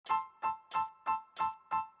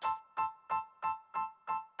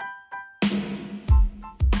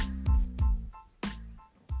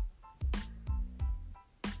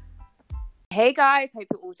Hey guys, hope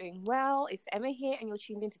you're all doing well. It's Emma here, and you're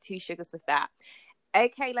tuned into Two Sugars with That.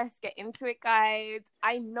 Okay, let's get into it, guys.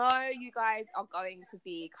 I know you guys are going to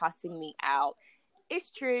be cussing me out.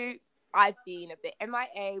 It's true. I've been a bit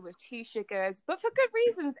MIA with Two Sugars, but for good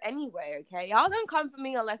reasons anyway, okay? Y'all don't come for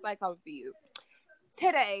me unless I come for you.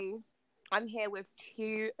 Today, I'm here with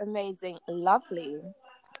two amazing, lovely,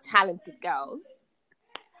 talented girls.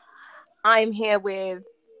 I'm here with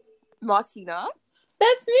Martina.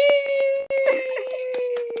 That's me!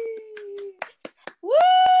 Woo!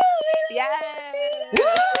 Yes!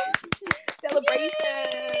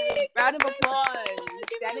 Celebration! Round of applause!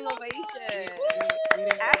 Standing ovation!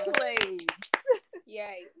 Accolades!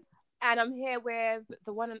 Yay. And I'm here with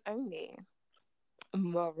the one and only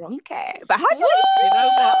Moronke. But how do you know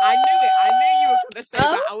what? I knew you were going to say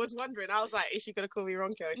that. Oh. I was wondering. I was like, is she going to call me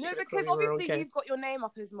Ronke? Or is she No, gonna because call me obviously Moronke? you've got your name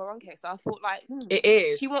up as Moronke, so I thought like, It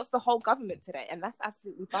is. She wants the whole government today, and that's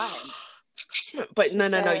absolutely fine. But no.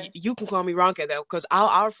 You can call me Ronke though, because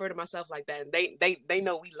I'll refer to myself like that. And they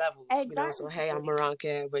know we levels, Exactly. you know. So hey, I'm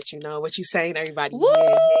Moronke, but you know what you saying, everybody? Woo!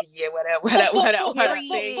 Yeah, whatever. Thank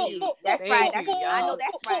you. That's Thank right. you, I know y'all.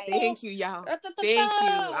 that's right. Thank you, y'all. Thank you.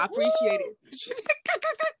 I appreciate it.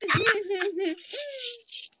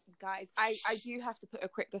 Guys, I do have to put a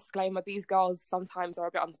quick disclaimer. These girls sometimes are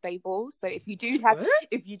a bit unstable, so if you do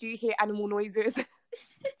hear animal noises,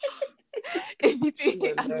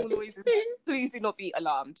 please do not be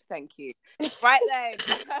alarmed. Thank you. Right then,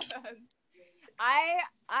 I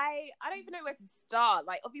don't even know where to start.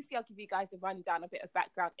 Like, obviously, I'll give you guys a rundown, a bit of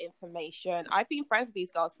background information. I've been friends with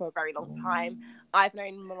these girls for a very long time. I've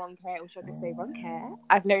known Moronke, or should I say Ronke?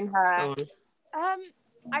 I've known her.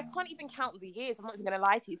 I can't even count the years. I'm not even going to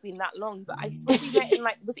lie to you. It's been that long. But I suppose we met in,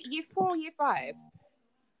 like, was it year 4 or year 5?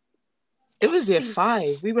 It was year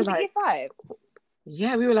 5. We were like year 5.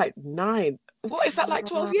 Yeah, we were like 9. What is that, like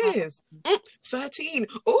 12 years? 13.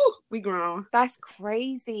 Oh, we grown. That's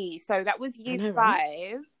crazy. So that was year 5.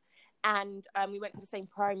 Right? And we went to the same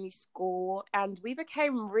primary school. And we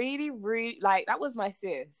became really rude. Like, that was my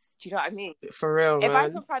sis. Do you know what I mean? For real, If man. I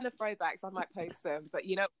can find the throwbacks, I might post them. But,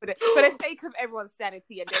 you know, for the sake of everyone's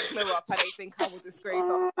sanity and their glow up, I don't think I will disgrace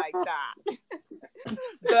something like that.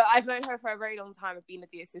 But I've known her for a very long time. I've been a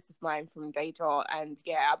dear sister of mine from day dot. And,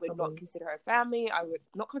 yeah, I would not consider her family. I would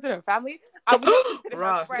not consider her family. I would not consider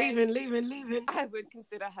her friend. Leaving. I would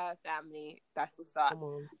consider her family. That's what's up.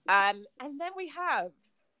 And then we have...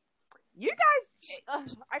 You guys...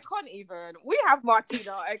 I can't even. We have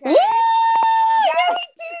Martina, okay? Woo! Yes. We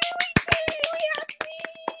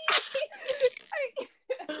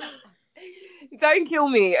do. Don't kill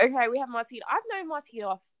me. Okay, we have Martina. I've known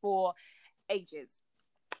Martina for ages.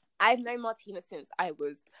 I've known Martina since I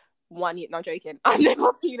was 1 year. No, I'm joking. I've known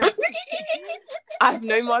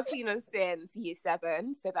Martina since year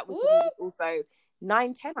 7. So that was also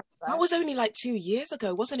 9, 10. That was only like 2 years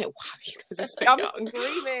ago, wasn't it? Wow, you guys are so young.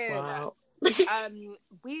 Screaming. Wow.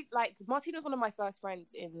 We like Martina was one of my first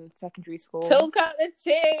friends in secondary school. Talk out the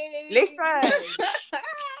tea. Listen.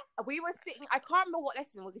 We were sitting. I can't remember what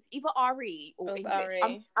lesson was. It's either RE or English.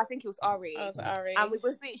 RE. I think it was RE. I was RE. And we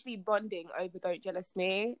was literally bonding over "Don't Jealous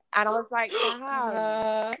Me," and I was like,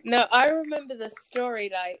 "Wow." No, I remember the story.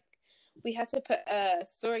 Like, we had to put a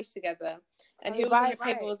story together, and who was on the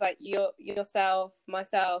table was like yourself,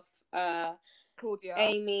 myself, Claudia,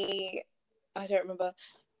 Amy. I don't remember.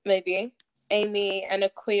 Maybe Amy and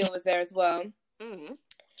Aquia was there as well. Mm-hmm.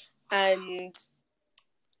 And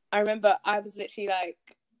I remember I was literally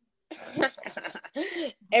like,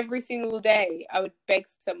 every single day I would beg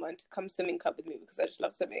someone to come swimming club with me because I just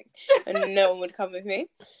love swimming, and no one would come with me.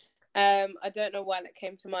 I don't know why that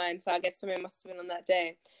came to mind, so I guess swimming must have been on that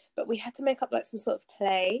day. But we had to make up like some sort of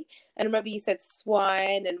play, and I remember you said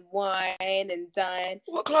swine and wine and dine.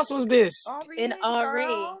 What class was this? In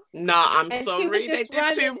RE. Nah, I'm sorry. They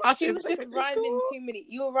did too much. She was just rhyming too many.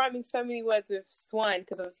 You were rhyming so many words with swine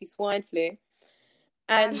because obviously swine flu.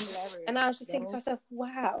 And I was just thinking to myself,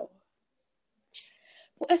 wow,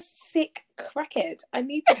 what a sick crackhead. I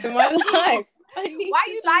need this in my life. Why are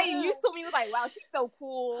you lying? You saw me, you was like, wow, she's so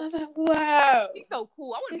cool. I was like, wow. She's so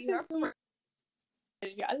cool. I want to be her.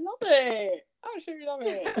 I love it. I absolutely love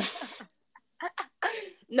it.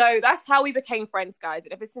 No, that's how we became friends, guys.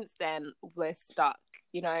 And ever since then, we're stuck,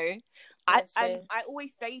 you know? I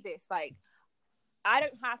always say this, like, I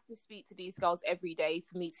don't have to speak to these girls every day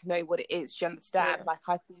for me to know what it is. Do you understand? Yeah. Like,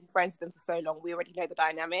 I've been friends with them for so long. We already know the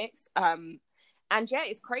dynamics. And yeah,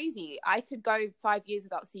 it's crazy. I could go 5 years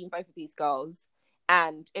without seeing both of these girls,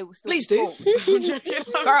 and it was still Please do. cool. I'm joking.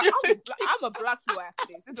 I'm Girl, joking. I'm a block you after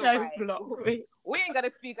this. It's Don't alright. block me. We ain't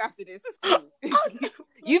gonna speak after this. It's cool.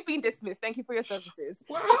 You've been dismissed. Thank you for your services.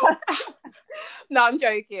 Wow. No, I'm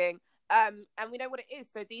joking. And we know what it is.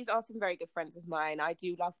 So these are some very good friends of mine. I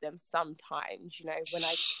do love them sometimes, you know, when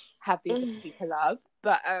I have the ability to love.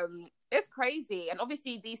 But it's crazy. And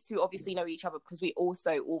obviously these two obviously know each other because we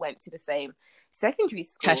also all went to the same secondary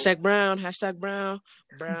school. Hashtag brown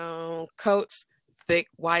coats, thick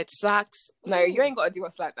white socks. No, you ain't got to do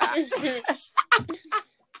us like that.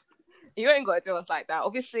 You ain't got to do us like that.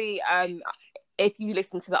 Obviously, if you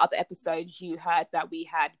listen to the other episodes, you heard that we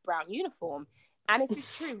had brown uniform. And it is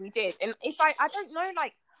true, we did. And it's like, I don't know,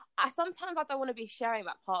 like, sometimes I don't want to be sharing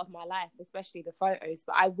that part of my life, especially the photos,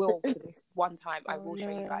 but I will for this one time. I will show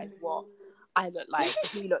you guys what I look like,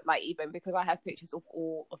 we look like even, because I have pictures of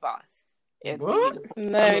all of us. What?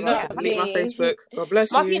 No, not delete my me. Facebook. God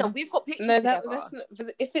bless Martina, you. we've got pictures No, together. that's not,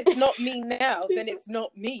 if it's not me now, then it's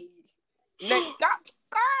not me. No,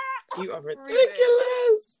 You are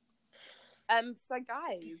ridiculous. So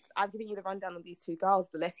guys, I've given you the rundown on these two girls,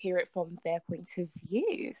 but let's hear it from their point of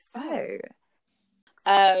view. So,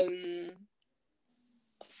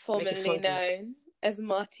 formerly known as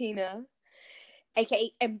Martina,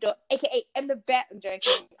 aka M. aka M the Bet. I'm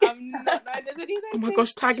joking. I'm not known as any of those Oh my things.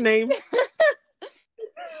 gosh, tag names.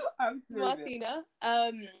 Martina.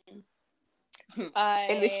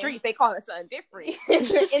 In the streets, they call it something different.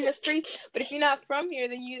 In the streets, but if you're not from here,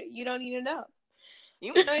 then you don't need to know.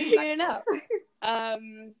 You don't need to know.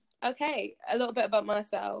 Okay, a little bit about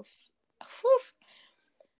myself. Whew.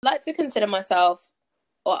 I like to consider myself,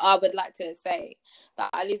 or I would like to say that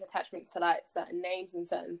I lose attachments to like certain names and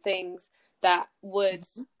certain things that would,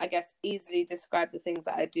 I guess, easily describe the things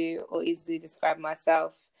that I do or easily describe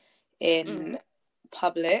myself in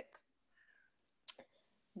public.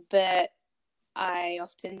 But I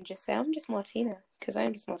often just say I'm just Martina because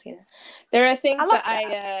I'm just Martina. There are things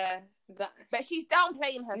that. But she's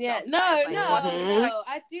downplaying herself. Yeah, no.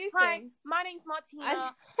 I do Hi, things. my name's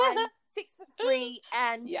Martina. I'm 6'3",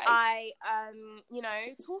 and Yikes. I,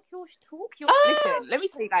 talk your. Listen, let me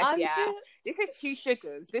tell you guys. This is Two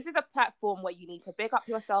Sugars. This is a platform where you need to big up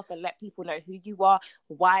yourself and let people know who you are.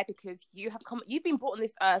 Why? Because you've been brought on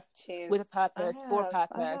this earth with a purpose, for a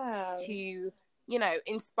purpose, to, you know,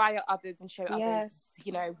 inspire others and show others,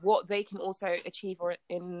 you know, what they can also achieve or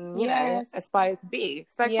you know, aspire to be.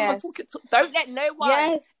 So come on, don't let no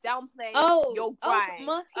one downplay your grind.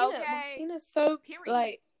 Martina's so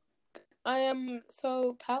like, I am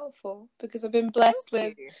so powerful because I've been blessed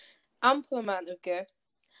with ample amount of gifts.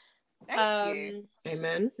 Thank you.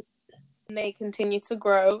 Amen. And they continue to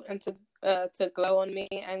grow and to glow on me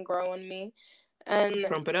and grow on me. And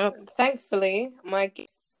Crump it up. Thankfully, my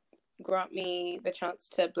gifts grant me the chance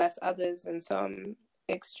to bless others, and so I'm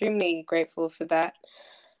extremely grateful for that.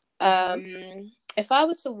 If I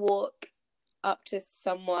were to walk up to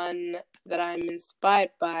someone that I'm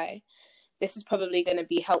inspired by, this is probably going to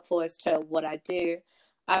be helpful as to what I do.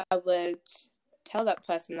 I would tell that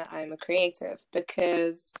person that I'm a creative,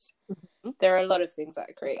 because there are a lot of things that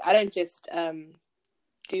I create. I don't just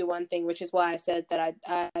do one thing, which is why I said that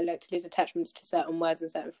I like to lose attachments to certain words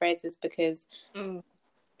and certain phrases, because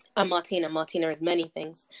I'm Martina. Martina is many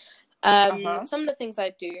things. Some of the things I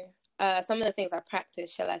do, some of the things I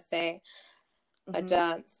practice, shall I say, I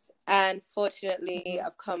dance. And fortunately,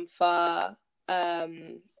 I've come far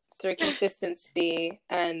through consistency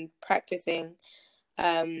and practicing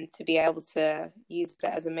to be able to use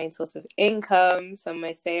that as a main source of income. Some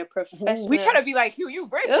may say a professional. We try to be like you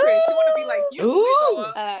rich. You want to be like you.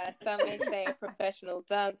 Some may say a professional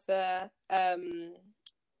dancer.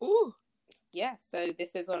 Yeah, so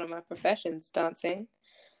this is one of my professions, dancing.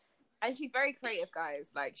 And she's very creative, guys.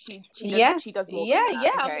 Like she does more.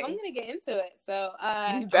 I'm gonna get into it. So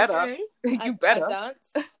you better. You better. I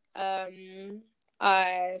danced.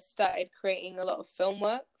 I started creating a lot of film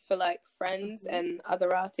work for like friends and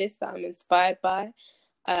other artists that I'm inspired by.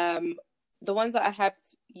 The ones that I have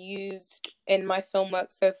used in my film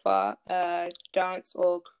work so far, dance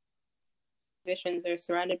or musicians are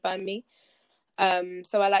surrounded by me.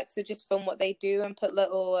 So I like to just film what they do and put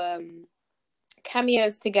little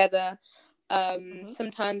cameos together.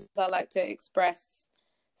 Sometimes I like to express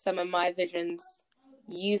some of my visions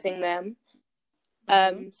using them.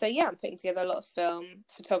 So yeah, I'm putting together a lot of film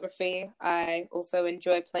photography. I also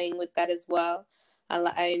enjoy playing with that as well.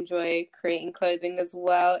 I enjoy creating clothing as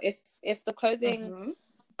well. If the clothing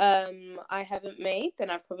I haven't made, then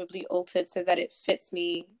I've probably altered so that it fits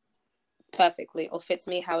me perfectly, or fits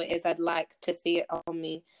me how it is I'd like to see it on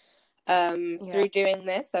me. Through doing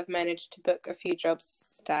this, I've managed to book a few jobs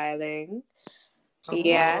styling. Come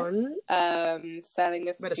Yes. on. Selling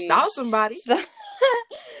a Better few style somebody.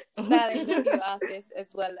 selling a few artists, as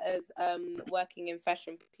well as working in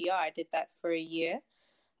fashion PR. I did that for a year.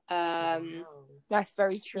 Wow. That's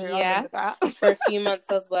very true. I Yeah. remember that. For a few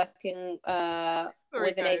months I was working Sorry,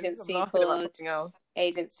 with an guys, I'm agency laughing about called something else.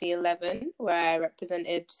 Agency 11, where I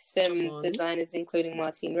represented Come some on. designers including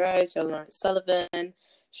Martine Rose, John Lawrence Sullivan,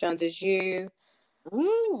 Jean Dejou.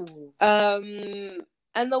 Ooh.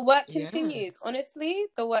 And the work Yes. continues. Honestly,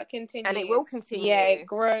 the work continues. And it will continue. Yeah, it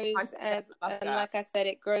grows. 100% And love that. like I said,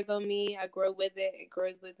 it grows on me. I grow with it. It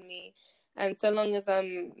grows with me. And so long as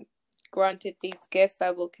I'm granted these gifts,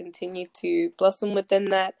 I will continue to blossom within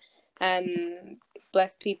that and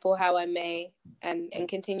bless people how I may, and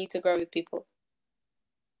continue to grow with people.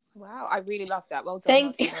 Wow, I really love that. Well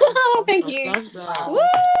done. Thank you. Martina. Thank I you. love that. Woo!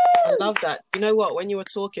 I love that. You know what? When you were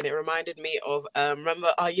talking, it reminded me of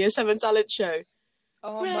remember our Year 7 talent show?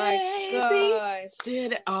 Oh my Crazy. gosh.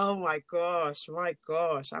 Did it? Oh my gosh.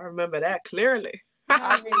 I remember that clearly.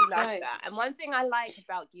 I really love Right. that. And one thing I like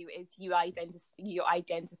about you is you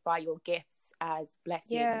identify your gifts as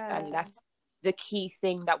blessings, Yeah. and that's the key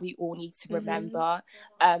thing that we all need to Mhm. remember.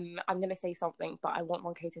 I'm going to say something, but I want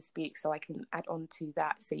Ronke to speak so I can add on to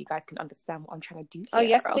that so you guys can understand what I'm trying to do here. Oh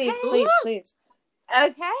yes, please, okay? please.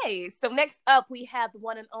 Okay, so next up we have the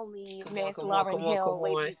one and only Come on, Miss come on, Lauren come on, Hill, come on.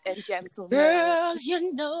 ladies and gentlemen. Girls,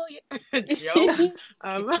 you know you. Joke.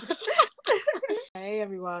 Hey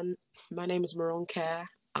everyone, my name is Maron Care.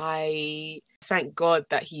 I thank God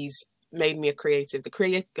that He's made me a creative. The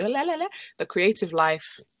creative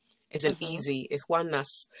life isn't easy. It's one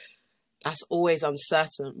that's always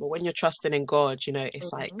uncertain. But when you're trusting in God, you know,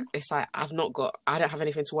 it's like I don't have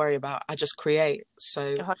anything to worry about. I just create.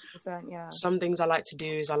 So 100%, yeah. some things I like to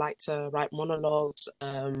do is I like to write monologues,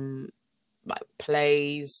 like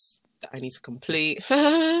plays that I need to complete.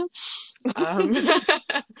 Now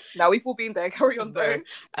we've all been there. Carry on though.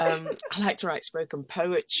 I like to write spoken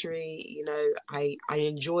poetry. You know, I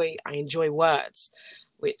enjoy words,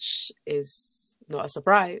 which is not a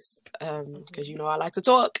surprise because you know I like to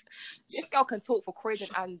talk. This girl can talk for Croydon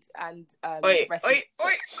and Oi.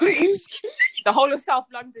 the whole of South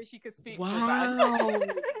London. She could speak. Wow.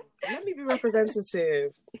 Let me be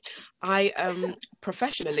representative. I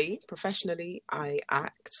professionally I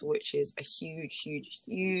act, which is a huge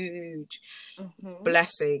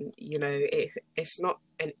blessing. You know, it's not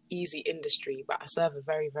an easy industry, but I serve a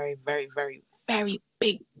very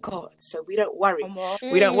big God. So we don't worry.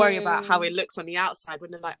 We don't worry about how it looks on the outside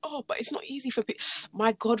when they're like, oh, but it's not easy for people.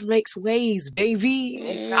 My God makes ways,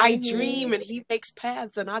 baby. I dream and He makes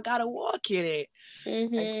paths and I gotta walk in it.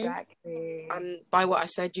 Exactly. And by what I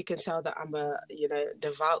said, you can tell that I'm a, you know,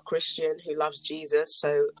 devout Christian who loves Jesus.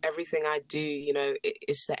 So everything I do, you know,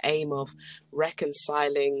 it's the aim of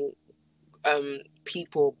reconciling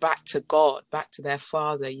people back to God, back to their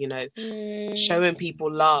Father, you know, showing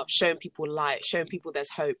people love, showing people light, showing people there's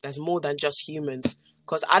hope. There's more than just humans.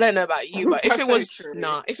 Because I don't know about you, but if it was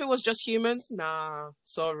if it was just humans,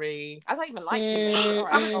 sorry. I don't even like humans.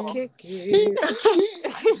 I'll kick you.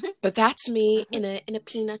 But that's me in a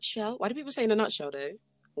peanut shell. Why do people say in a nutshell though?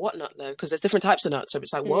 What nut though? Because there's different types of nuts. So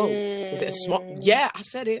it's like, whoa, is it a small? Yeah, I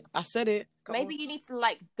said it. Come Maybe on. you need to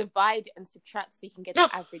like divide and subtract so you can get the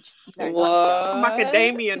average. You know, What?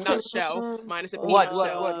 Macadamia nutshell minus a peanut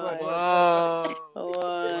shell.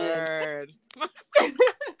 Word.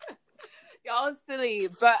 Y'all silly,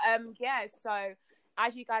 but yeah. So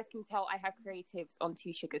as you guys can tell, I have creatives on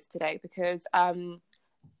Two Sugars today because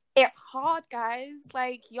it's hard, guys.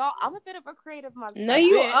 Like y'all, I'm a bit of a creative myself. No,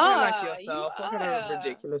 you are. Don't lie to yourself. You're kind of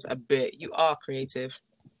ridiculous. A bit. You are creative.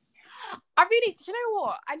 I really, do you know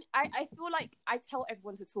what? I feel like I tell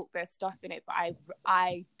everyone to talk their stuff in it, but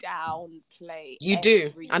I downplay. You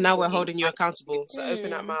do, and now we're holding you accountable. So open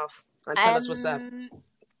that mouth and tell us what's up.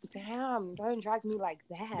 Damn! Don't drag me like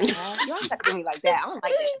that. You don't drag me like that. I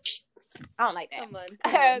don't like that. Come on.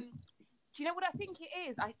 Do you know what I think it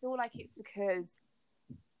is? I feel like it's because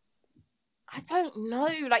I don't know.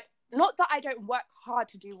 Like, not that I don't work hard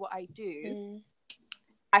to do what I do.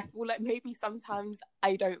 I feel like maybe sometimes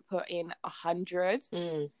I don't put in 100.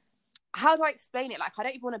 How do I explain it? Like, I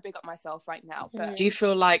don't even want to big up myself right now. But do you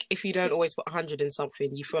feel like if you don't always put 100 in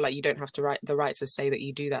something, you feel like you don't have to the right to say that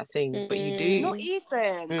you do that thing, but you do? Not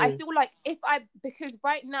even. I feel like because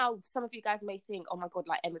right now some of you guys may think, oh my God,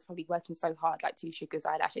 like Emma's probably working so hard, like Two Sugars,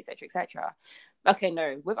 eyelash, etc. Okay,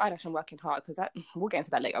 no, with eyelash I'm working hard because we'll get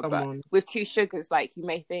into that later. But with Two Sugars, like you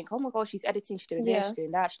may think, oh my God, she's editing, she's doing this, she's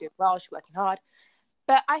doing that, she's doing well, she's working hard.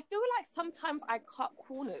 But I feel like sometimes I cut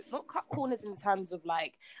corners, not cut corners in terms of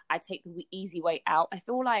like I take the easy way out. I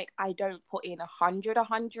feel like I don't put in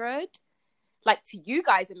 100. like to you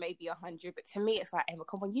guys it may be 100, but to me it's like, Emma,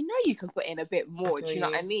 come on, you know you can put in a bit more. Do you know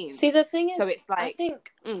what I mean? See, the thing is, so it's like, I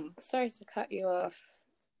think, sorry to cut you off.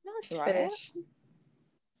 No, it's all right. Finish.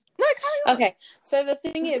 No, carry on. Okay, so the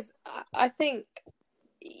thing is, I think,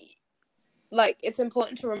 like, it's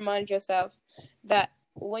important to remind yourself that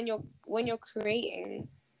when you're creating,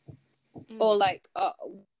 or like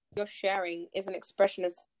you're sharing, is an expression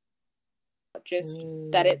of just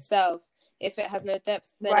that itself. If it has no depth,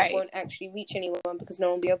 then it won't actually reach anyone because no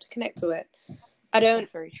one will be able to connect to it.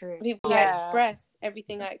 That's very true. People I express,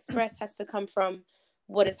 everything I express has to come from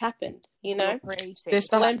what has happened, you know?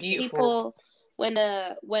 That's when beautiful. When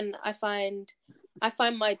I find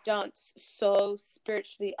my dance so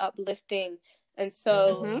spiritually uplifting and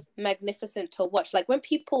so magnificent to watch. Like when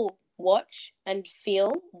people watch and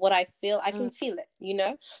feel what I feel, I can feel it, you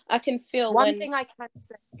know? I can feel One thing I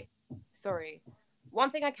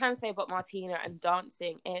can say about Martina and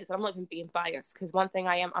dancing is, I'm not even being biased, because one thing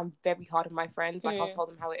I'm very hard on my friends. Like, I'll tell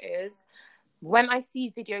them how it is. When I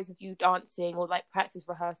see videos of you dancing or like practice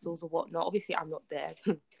rehearsals or whatnot, obviously I'm not there.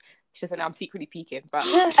 She doesn't know I'm secretly peeking, but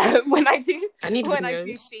when I do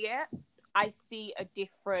see it, I see a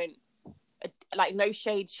different, like, no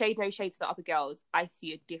shade to the other girls. I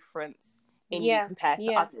see a difference in you compared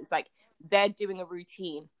to others. Like, they're doing a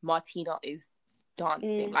routine. Martina is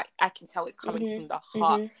dancing. Like, I can tell it's coming from the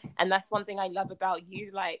heart. And that's one thing I love about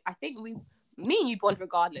you. Like, I think me and you bond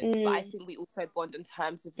regardless, but I think we also bond in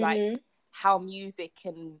terms of like how music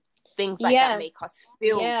and things like that make us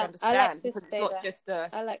feel. Do you understand? Because it's not just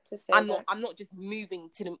I like to say I'm not just moving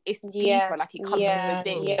to them. It's deeper. Like, it comes from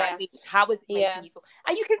within. You know what I mean? How is it making you feel?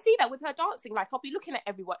 And you can see that with her dancing. Like, I'll be looking at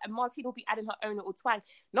everyone, and Martina will be adding her own little twang,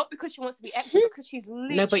 not because she wants to be extra, because she's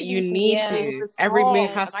literally no, but you need to. Every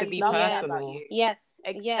move has to be personal. Yes,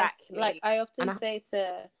 exactly. Yes. Like, I often say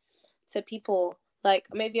to people, like,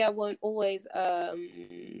 maybe I won't always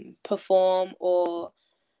perform or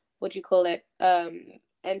what do you call it,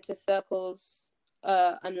 enter circles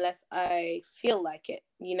unless I feel like it,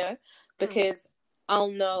 you know, because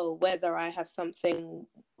I'll know whether I have something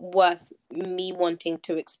worth me wanting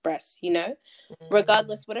to express, you know.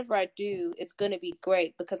 Regardless, whatever I do, it's gonna be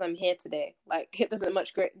great because I'm here today. Like, it doesn't get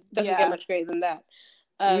much greater than that.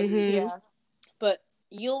 But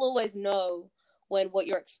you'll always know when what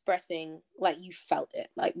you're expressing, like, you felt it.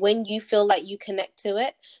 Like, when you feel like you connect to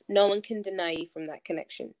it, no one can deny you from that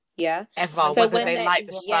connection. Ever, so whether they like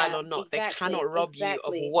the style or not, they cannot rob you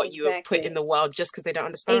of what you have put in the world just because they don't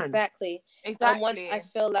understand. Exactly. I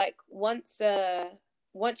feel like once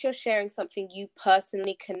you're sharing something you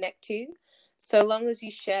personally connect to, so long as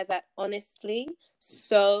you share that honestly,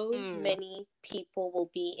 so many people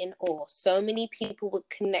will be in awe. So many people will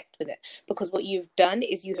connect with it because what you've done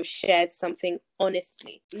is you have shared something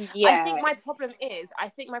honestly. I think my problem is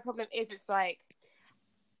it's like,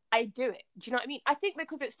 I do it. Do you know what I mean? I think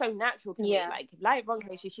because it's so natural to me. Like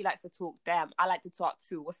Ronke, she likes to talk. Damn, I like to talk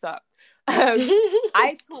too. What's up?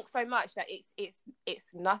 I talk so much that it's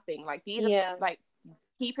nothing. Like, these are, like,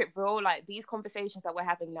 keep it real. Like, these conversations that we're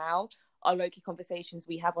having now are low-key conversations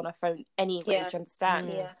we have on our phone anyway. Do you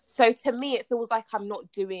understand? So to me, it feels like I'm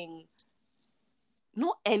not doing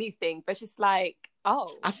not anything, but just like,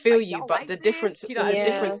 I feel like, you, but the difference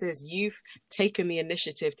is you've taken the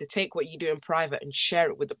initiative to take what you do in private and share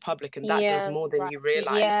it with the public, and that does more than you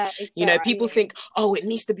realize. Exactly. You know, people think, it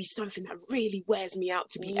needs to be something that really wears me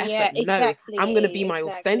out to be effort. No, I'm going to be my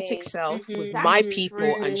authentic self with my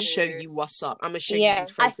people and show you what's up. I'm going to show you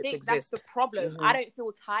these friendships exist. That's the problem. I don't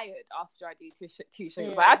feel tired after I do two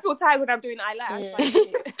sugars. Like, I feel tired when I'm doing eyelash.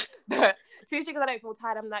 Like, but 2 sugars, I don't feel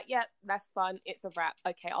tired. I'm like, that's fun. It's a wrap.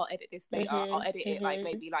 Okay, I'll edit this later. I'll edit it like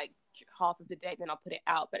maybe like half of the day, then I'll put it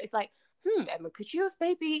out. But it's like, Emma, could you have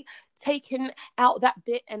maybe taken out that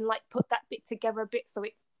bit and like put that bit together a bit so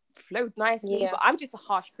it flowed nicely? But I'm just a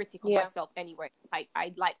harsh critic of myself anyway.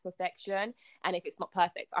 I like perfection, and if it's not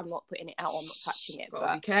perfect, I'm not putting it out. I'm not touching it.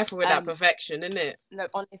 But be careful with that perfection, isn't it? No,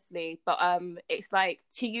 honestly. But it's like,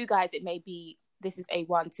 to you guys it may be, this is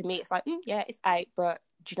A1. To me it's like, it's 8, but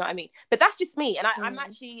do you know what I mean? But that's just me, and I'm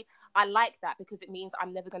actually, I like that because it means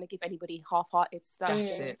I'm never going to give anybody half-hearted stuff.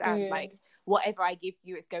 Like, whatever I give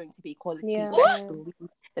you is going to be quality. Quality. Quality.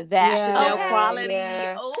 Don't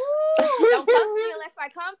come for me unless I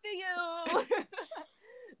come for you.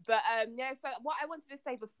 But so what I wanted to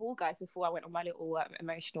say before I went on my little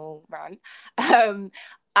emotional rant,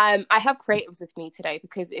 I have creatives with me today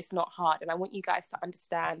because it's not hard, and I want you guys to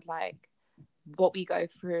understand, like, what we go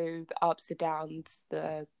through, the ups and downs,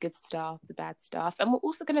 the good stuff, the bad stuff. And we're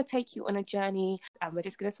also going to take you on a journey, and we're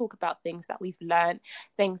just going to talk about things that we've learned,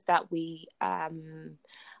 things that we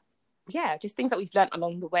yeah, just things that we've learned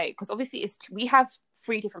along the way. Because obviously we have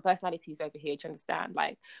 3 different personalities over here. Do you understand?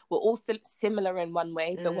 Like, we're all similar in one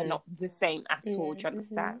way, but we're not the same at all. Do you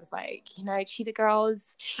understand? It's like, Cheetah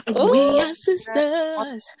Girls. We are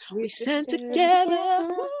sisters. We're We stand sisters. together.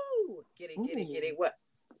 Woo! Get it. What?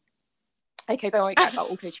 Okay, don't worry, guys. I'll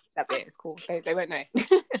auto tune that bit. It's cool. They won't know.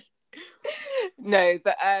 No,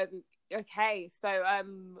 but okay. So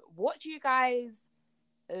what do you guys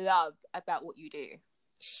love about what you do?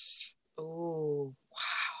 Oh,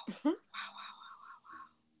 wow. Wow.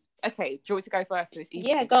 Okay, do you want me to go first? So it's easy.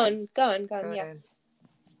 Yeah, go on. Yeah.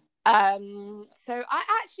 So I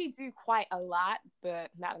actually do quite a lot,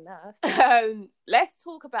 but not enough. Let's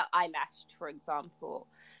talk about eyelash, for example.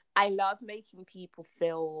 I love making people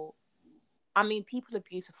feel. I mean, people are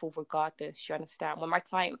beautiful regardless. You understand? When my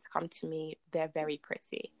clients come to me, they're very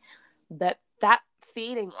pretty, but that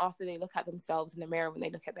feeling after they look at themselves in the mirror, when they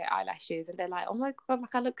look at their eyelashes and they're like, oh my god,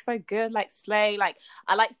 like I look so good, like slay. Like,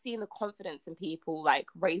 I like seeing the confidence in people like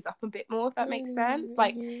raise up a bit more, if that makes sense.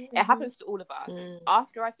 Like, it happens to all of us.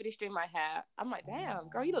 After I finish doing my hair, I'm like, damn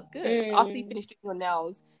girl, you look good. After you finish doing your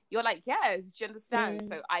nails, you're like, yes, do you understand?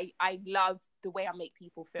 So I love the way I make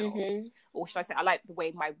people feel, or should I say, I like the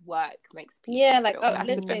way my work makes people like feel.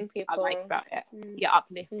 uplifting people. I like about it. Yeah,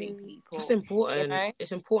 uplifting people. That's important.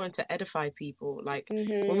 It's important to edify people. Like,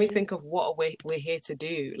 when we think of what we're here to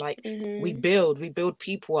do, like, we build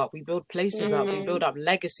people up, we build places up, we build up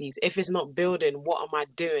legacies. If it's not building, what am I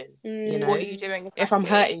doing? You know, what are you doing? Exactly? If I'm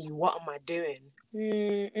hurting you, what am I doing?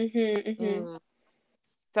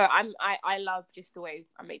 So I love just the way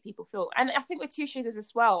I make people feel. And I think with Two Sugars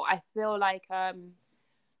as well, I feel like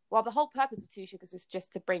well, the whole purpose of Two Sugars was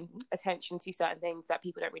just to bring attention to certain things that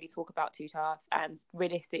people don't really talk about too tough, and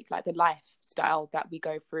realistic, like the lifestyle that we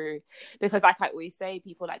go through. Because like I always say,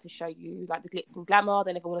 people like to show you like the glitz and glamour.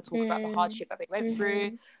 They never want to talk about the hardship that they went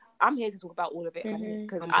through. I'm here to talk about all of it,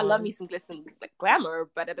 because I love me some glitz and glamour,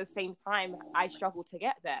 but at the same time, I struggled to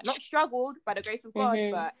get there. Not struggled by the grace of God,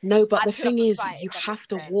 but no. But the thing is, you have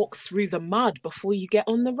to walk through the mud before you get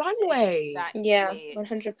on the runway. Exactly. Yeah,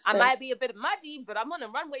 100%. I might be a bit muddy, but I'm on the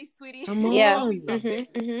runway, sweetie. Come on. Yeah.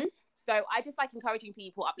 So I just like encouraging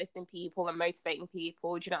people, uplifting people, and motivating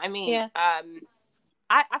people. Do you know what I mean? Yeah.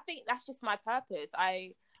 I think that's just my purpose.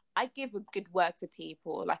 I give a good word to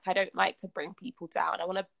people. Like, I don't like to bring people down. I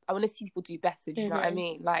want to see people do better. Do you know what I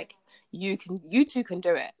mean? Like, you too can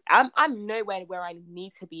do it. I'm nowhere where I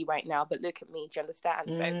need to be right now, but look at me. Do you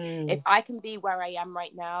understand? So if I can be where I am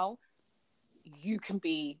right now, you can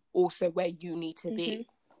be also where you need to be.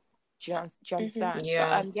 Do you understand?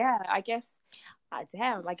 Yeah. But, yeah, I guess.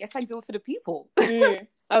 Damn, I guess I do it for the people.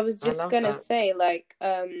 I was just gonna say, like,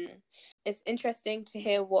 it's interesting to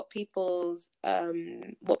hear what people are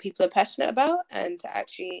passionate about, and to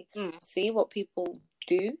actually see what people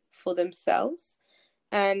do for themselves,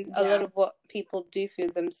 and a lot of what people do for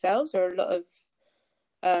themselves, or a lot of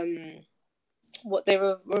what they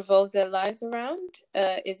revolve their lives around,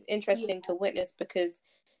 is interesting to witness, because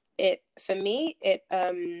for me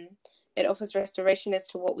it offers restoration as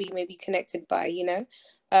to what we may be connected by,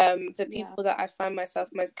 the people that I find myself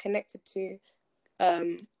most connected to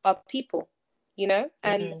are people,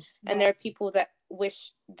 and there are people that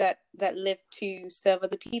wish that live to serve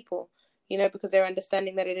other people, because they're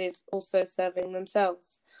understanding that it is also serving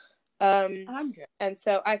themselves. And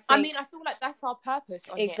so I feel like that's our purpose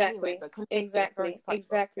on exactly here anyway,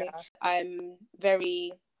 exactly. I'm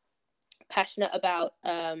very passionate about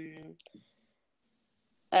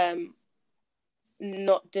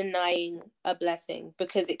not denying a blessing,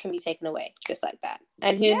 because it can be taken away just like that,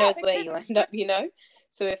 and who knows where you'll end up,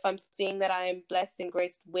 so if I'm seeing that I am blessed and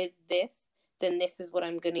graced with this, then this is what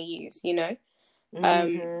I'm going to use,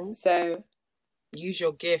 so use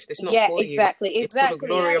your gift. It's not for you. It's for the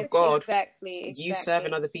glory of God. Exactly. You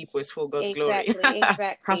serving other people is for God's glory. Exactly.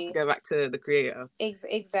 Has to go back to the Creator.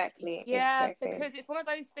 Exactly. Because it's one of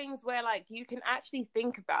those things where, like, you can actually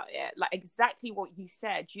think about it, like exactly what you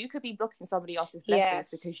said. You could be blocking somebody else's blessings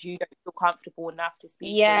because you don't feel comfortable enough to speak.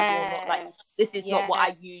 You're not like, this is not what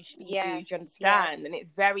I usually do. Do you understand? And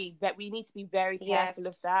it's we need to be very careful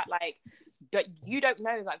of that. Like, you don't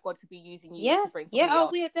know that God could be using you to bring somebody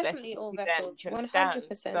else. We are definitely all vessels,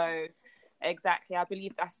 100%. So exactly, I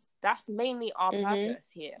believe that's mainly our purpose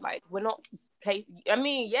here. Like, we're not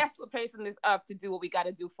yes, we're placed on this earth to do what we got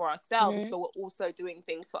to do for ourselves, but we're also doing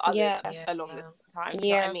things for others along the time.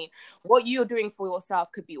 You know what I mean? What you're doing for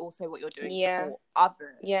yourself could be also what you're doing for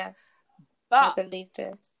others. Yes, but I believe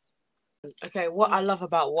this. Okay, what I love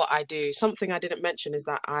about what I do, something I didn't mention is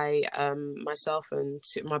that I, myself and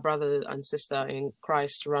my brother and sister in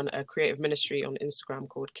Christ run a creative ministry on Instagram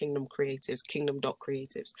called Kingdom Creatives,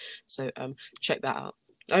 kingdom.creatives. So check that out.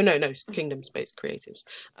 Oh no, it's Kingdom Space Creatives.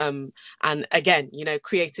 And again, you know,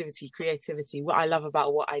 creativity. What I love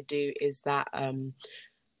about what I do is that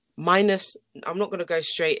minus, I'm not going to go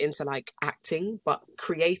straight into like acting, but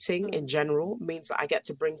creating in general means that I get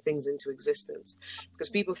to bring things into existence, because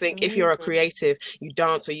people think if you're a creative you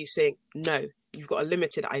dance or you sing. No, you've got a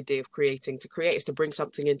limited idea of creating. To create is to bring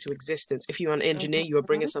something into existence. If you're an engineer, you are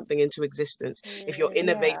bringing something into existence. If you're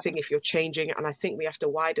innovating, if you're changing, and I think we have to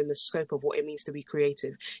widen the scope of what it means to be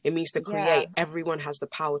creative. It means to create. Everyone has the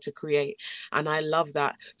power to create, and I love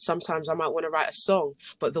that. Sometimes I might want to write a song,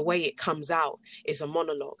 but the way it comes out is a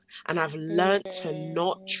monologue, and I've learned to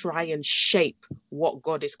not try and shape what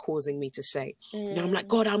God is causing me to say. You know, I'm like,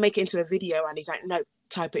 God, I'll make it into a video, and he's like, no,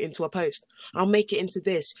 type it into a post. I'll make it into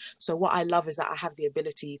this. So what I love is that I have the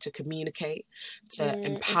ability to communicate, to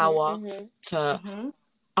empower, to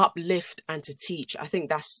uplift, and to teach. I think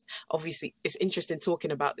that's obviously, it's interesting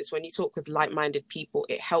talking about this. When you talk with like-minded people,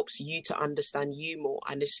 it helps you to understand you more.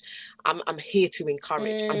 And I'm here to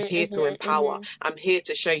encourage. I'm here to empower. I'm here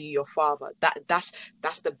to show you your father. That's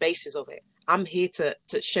the basis of it. I'm here to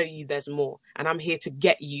show you there's more, and I'm here to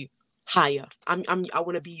get you higher. I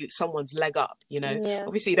want to be someone's leg up, you know.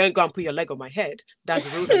 Obviously you don't go and put your leg on my head. That's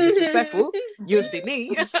rude and disrespectful. Use the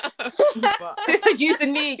knee. But Use the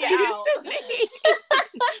knee. Get out. the knee.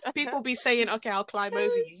 People be saying, okay, I'll climb over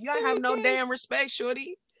you. You don't have no damn respect,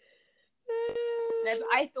 shorty. No, but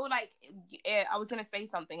I feel like I was going to say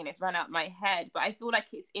something and it's run out of my head, but I feel like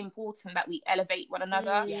it's important that we elevate one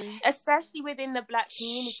another, especially within the Black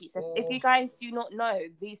community. So if you guys do not know,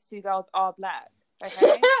 these two girls are Black.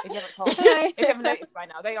 Okay, if you haven't noticed by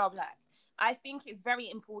now, they are Black. I think it's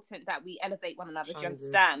very important that we elevate one another. Do you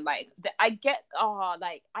understand? Like, I get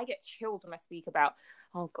chills when I speak about.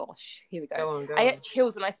 Oh gosh, here we go. Go on. I get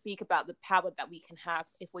chills when I speak about the power that we can have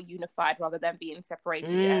if we're unified rather than being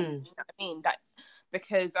separated. And, you know what I mean? That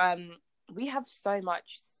because we have so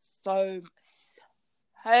much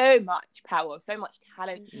power, so much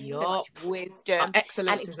talent, so much wisdom. Our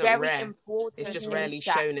excellence is very rare. Important. It's just rarely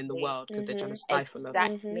shown in the world because they're trying to stifle us.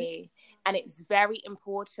 Exactly. And it's very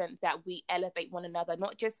important that we elevate one another,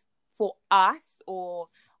 not just for us or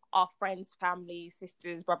our friends, family,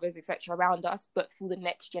 sisters, brothers, etc. around us, but for the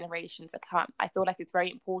next generation to come. I feel like it's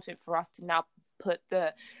very important for us to now put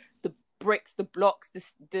the bricks, the blocks,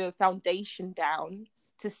 the foundation down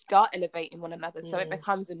to start elevating one another, so it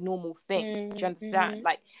becomes a normal thing. Do you understand?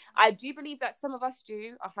 Like, I do believe that some of us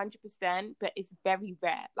do 100%, but it's very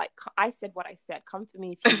rare. Like I said what I said, come for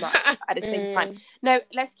me if you like. At the same time, no,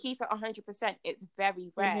 let's keep it 100%. It's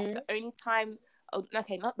very rare. The only time,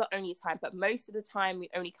 okay, not the only time, but most of the time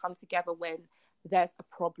we only come together when there's a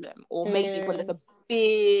problem, or maybe when there's a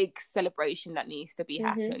big celebration that needs to be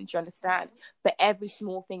happened. Do you understand? But every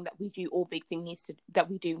small thing that we do, or big thing needs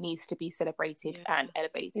to be celebrated and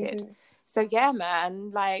elevated. So yeah,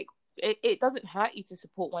 man, like it doesn't hurt you to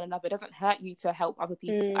support one another. It doesn't hurt you to help other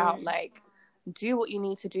people out. Like, do what you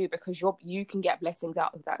need to do, because you can get blessings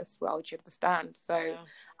out of that as well. Do you understand? So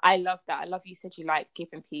I love that. I love you said you like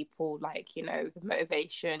giving people, like, you know, the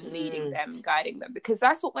motivation, leading them, guiding them, because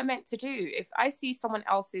that's what we're meant to do. If I see someone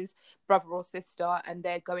else's brother or sister and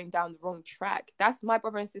they're going down the wrong track, that's my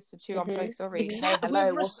brother and sister too. I'm so sorry. Exactly. Hello,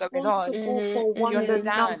 we're what's going on? For one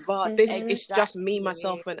another. This is just me,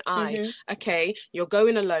 myself, and I. Okay, you're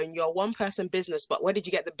going alone. You're a one-person business, but where did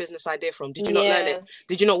you get the business idea from? Did you not learn it?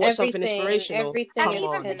 Did you not watch something inspirational? Everything and is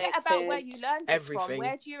even connected. forget about where you learned it from. Everything.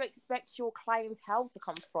 Where do you expect your clientele to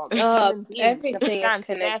come from? Everything is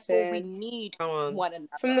connected. Therefore, we need one another.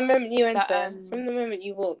 From the moment you enter, from the moment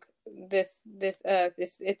you walk this earth,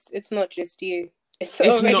 it's not just you. It's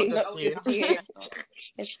already not just you.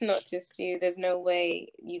 It's not just you. There's no way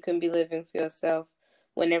you can be living for yourself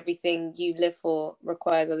when everything you live for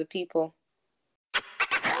requires other people.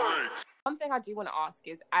 One thing I do want to ask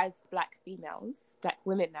is, as Black females, Black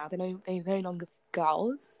women now, they're no longer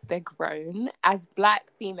girls, they're grown. As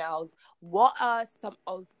Black females, what are some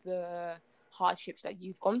of the hardships that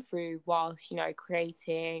you've gone through whilst, you know,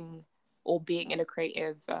 creating or being in a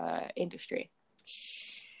creative industry?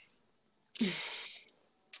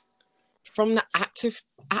 From the acting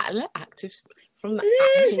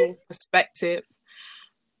perspective,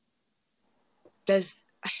 there's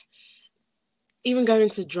even going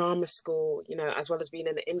to drama school, you know, as well as being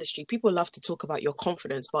in the industry. People love to talk about your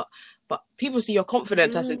confidence, but people see your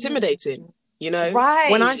confidence as intimidating. You know,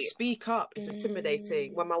 Right. when I speak up, it's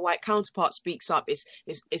intimidating. When my white counterpart speaks up, it's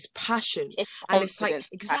passion. It's And it's like, confidence,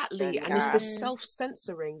 exactly. passion, And it's yeah. the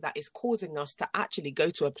self-censoring that is causing us to actually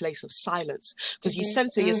go to a place of silence, because you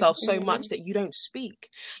censor yourself so much that you don't speak.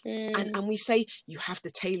 And we say you have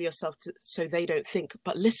to tailor yourself so they don't think.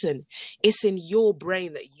 But listen, it's in your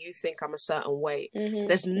brain that you think I'm a certain way.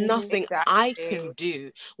 There's nothing I can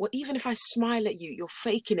do. Well, even if I smile at you, you're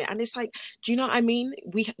faking it. And it's like, do you know what I mean?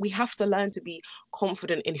 We have to learn to be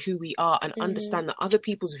confident in who we are and understand that other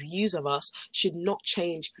people's views of us should not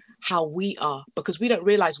change how we are, because we don't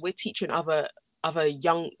realize we're teaching other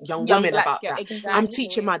young women about that. Exactly. I'm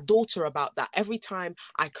teaching my daughter about that. Every time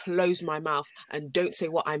I close my mouth and don't say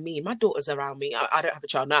what I mean, my daughter's around me. I don't have a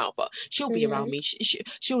child now, but she'll be around me.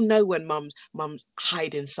 She'll know when mum's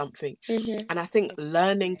hiding something. And I think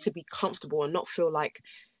learning to be comfortable and not feel like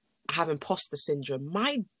I have imposter syndrome.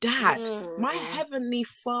 My dad, my heavenly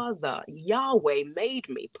father, Yahweh, made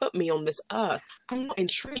me, put me on this earth. I'm not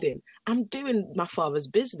intruding. I'm doing my father's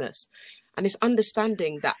business. And it's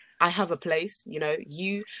understanding that I have a place. You know,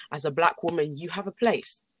 you as a black woman, you have a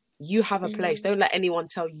place. You have a place. Don't let anyone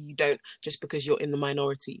tell you you don't just because you're in the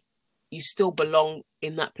minority. You still belong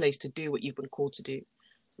in that place to do what you've been called to do.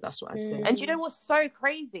 That's what I'd say. And do you know what's so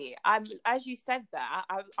crazy? As you said that,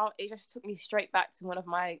 it just took me straight back to one of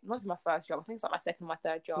my first job. I think it's like my second or my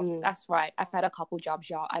third job. That's right. I've had a couple jobs,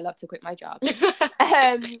 y'all. I love to quit my job.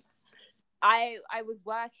 I was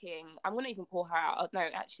working. I'm gonna even call her out. No,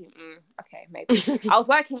 actually, okay, maybe. I was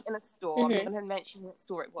working in a store. I'm not gonna mention what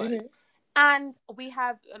store it was. And we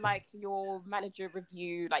have like your manager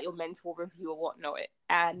review, like your mentor review or whatnot,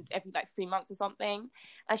 and every like 3 months or something.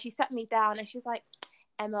 And she sat me down and she was like,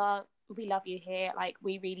 Emma, we love you here, like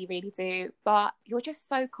we really, really do, but you're just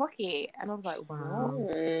so cocky. And I was like,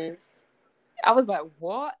 what? I was like,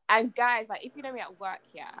 what? And guys, like, if you know me at work,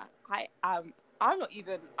 I'm not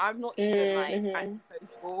even like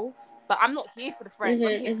antisocial, but I'm not here for the friends.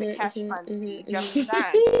 I'm here for the cash, auntie. Do you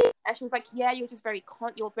understand? And she was like, yeah, you're just very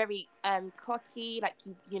cocky. Like,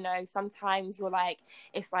 you know, sometimes you're like,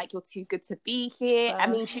 it's like you're too good to be here. I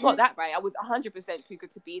mean, she got that right. I was 100% too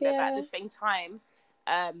good to be there, but at the same time,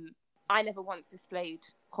 I never once displayed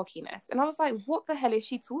cockiness. And I was like, what the hell is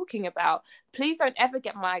she talking about? Please don't ever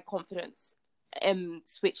get my confidence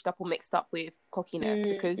switched up or mixed up with cockiness,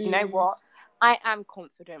 because you know what? I am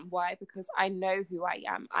confident. Why? Because I know who I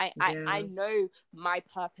am. I know my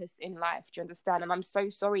purpose in life. Do you understand? And I'm so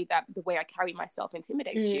sorry that the way I carry myself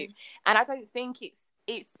intimidates you. And I don't think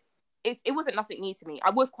it wasn't nothing new to me. I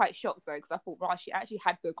was quite shocked though, because I thought, wow, she actually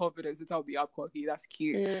had the confidence to tell me I'm cocky. That's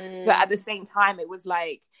cute. But at the same time, it was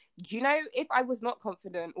like, you know, if I was not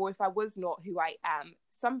confident or if I was not who I am,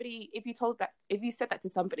 somebody, if you said that to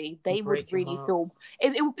somebody, they would really feel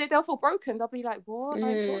they'll feel broken. They'll be like, what?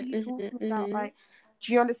 Like, what are you talking about? Like,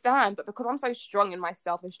 do you understand? But because I'm so strong in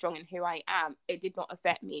myself and strong in who I am, it did not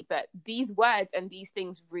affect me. But these words and these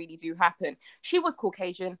things really do happen. She was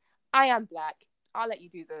Caucasian. I am black. I'll let you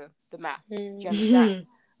do the math. Do you understand?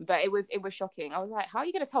 But it was shocking. I was like, how are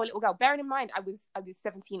you going to tell a little girl? Bearing in mind, I was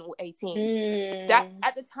 17 or 18. That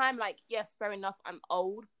at the time, like, yes, fair enough, I'm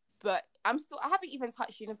old, but I haven't even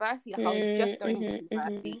touched university. Like, I was just going to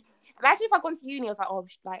university. Imagine if I'd gone to uni, I was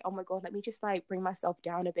like, oh my God, let me just like bring myself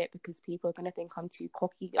down a bit because people are going to think I'm too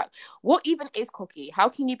cocky. Like, what even is cocky? How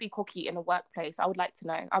can you be cocky in a workplace? I would like to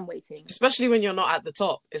know. I'm waiting. Especially when you're not at the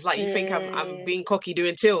top. It's like you think I'm being cocky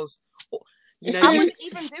doing tills. You know, I wasn't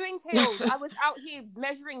even doing tails. I was out here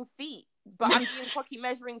measuring feet, but I'm being cocky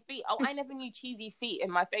measuring feet. Oh, I never knew cheesy feet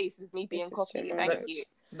in my face was me being cocky. Thank you.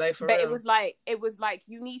 No, but real. it was like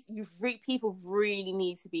people really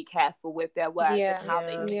need to be careful with their words and how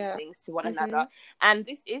they say things to one another. And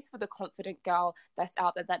this is for the confident girl that's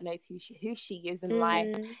out there that knows who she is in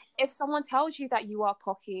life. If someone tells you that you are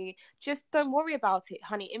cocky, just don't worry about it,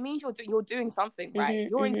 honey. It means you're doing something right.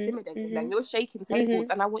 You're intimidating them. You're shaking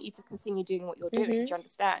tables, and I want you to continue doing what you're doing. Do you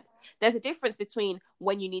understand? There's a difference between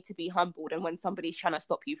when you need to be humbled and when somebody's trying to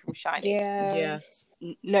stop you from shining. Yes.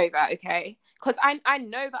 Know that, okay? Because I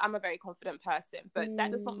know that I'm a very confident person, but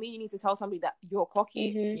that does not mean you need to tell somebody that you're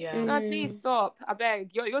cocky. No, please stop. I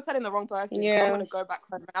beg. You're telling the wrong person. I'm going to go back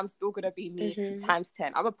home and I'm still going to be me times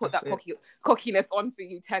 10. I'm going to put cockiness on for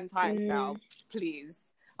you 10 times now. Please.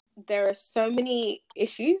 There are so many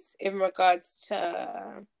issues in regards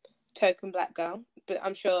to token black girl, but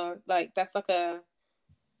I'm sure like that's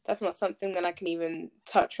not something that I can even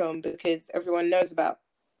touch on because everyone knows about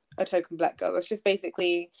a token black girl. That's just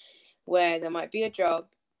basically where there might be a job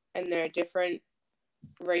and there are different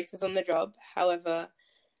races on the job. However,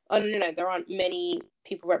 there aren't many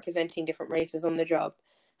people representing different races on the job.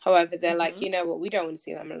 However, they're like, you know what, we don't want to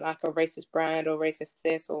see them like a racist brand or racist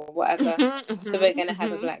this or whatever. So we're gonna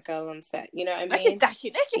have a black girl on set. You know what I mean? Let's just dash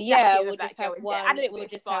it. We'll just have one. We'll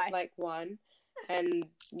just have like one. And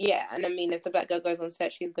and I mean, if the black girl goes on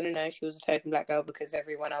set, she's gonna know she was a token black girl because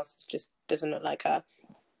everyone else just doesn't look like her.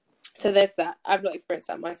 So there's that. I've not experienced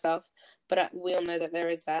that myself, but we all know that there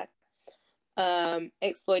is that.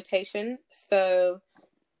 Exploitation. So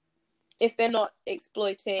if they're not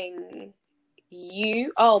exploiting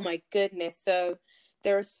you, oh my goodness. So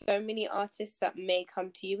there are so many artists that may come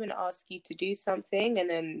to you and ask you to do something, and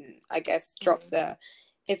then I guess drop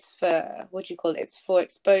it's for, what do you call it? It's for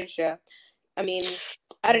exposure. I mean,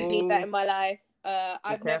 I don't need that in my life.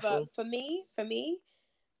 I've never, for me,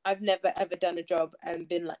 I've never ever done a job and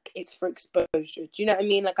been like, it's for exposure. Do you know what I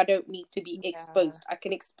mean? Like, I don't need to be exposed. I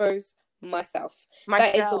can expose myself.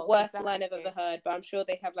 That is the worst line I've ever heard, but I'm sure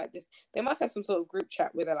they have like this. They must have some sort of group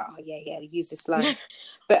chat where they're like, oh yeah, use this line.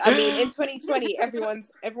 But I mean, in 2020, everyone,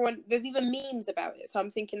 there's even memes about it. So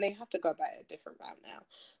I'm thinking they have to go about it a different route now.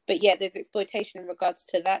 But yeah, there's exploitation in regards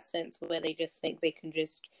to that sense where they just think they can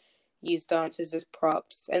just use dancers as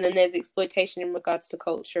props. And then there's exploitation in regards to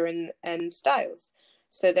culture and styles.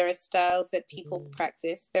 So there are styles that people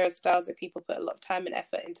practice. There are styles that people put a lot of time and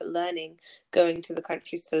effort into learning, going to the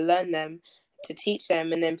countries to learn them, to teach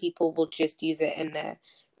them, and then people will just use it in their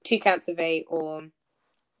 2 counts of 8 or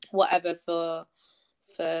whatever for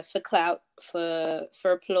clout, for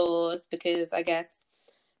applause, because I guess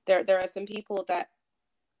there are some people that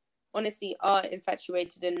honestly are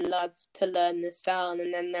infatuated and love to learn the style,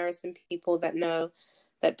 and then there are some people that know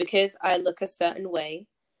that because I look a certain way,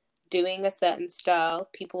 doing a certain style,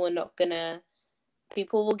 people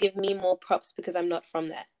will give me more props because I'm not from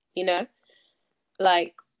there, you know?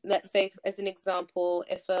 Like, let's say, as an example,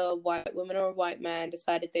 if a white woman or a white man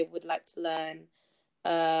decided they would like to learn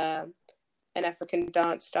an African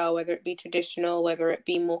dance style, whether it be traditional, whether it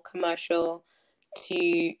be more commercial,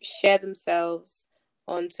 to share themselves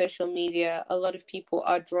on social media, a lot of people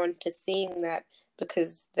are drawn to seeing that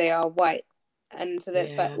because they are white. And so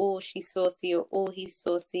that's like, oh, she's saucy, or oh, he's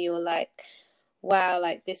saucy, or like, wow,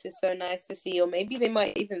 like this is so nice to see, or maybe they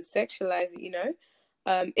might even sexualize it, you know.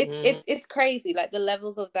 It's crazy. Like the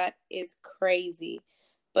levels of that is crazy.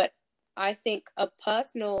 But I think a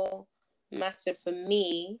personal matter for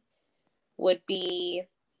me would be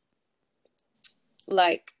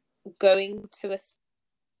like going to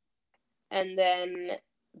and then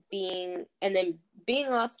being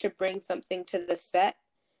asked to bring something to the set,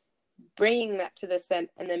 bringing that to the set,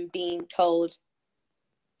 and then being told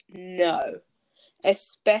no,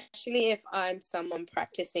 especially if I'm someone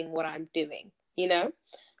practicing what I'm doing, you know.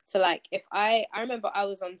 So like, if I remember I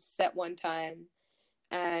was on set one time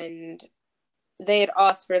and they had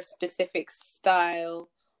asked for a specific style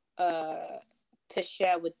to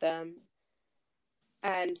share with them,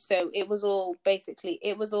 and so it was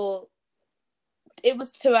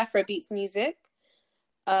to Afrobeats music.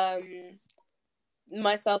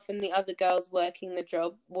 Myself and the other girls working the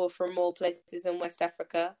job were from all places in West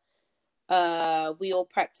Africa. We all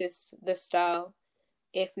practice the style.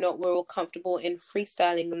 If not, we're all comfortable in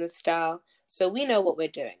freestyling in the style. So we know what we're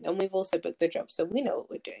doing. And we've also booked the job, so we know what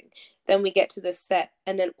we're doing. Then we get to the set,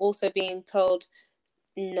 and then also being told,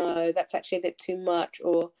 no, that's actually a bit too much,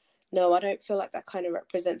 or no, I don't feel like that kind of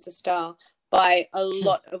represents a style, by a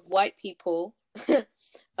lot of white people.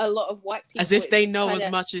 A lot of white people, as if they know as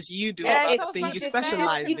much as you do about the thing you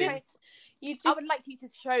specialize in. I would like you to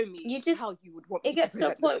show me how you would want me to. It gets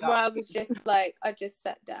to a point where I was just like, I just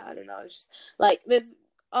sat down and I was just like, there's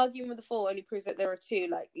arguing with the 4 only proves that there are 2.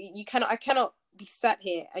 Like, I cannot be sat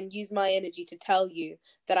here and use my energy to tell you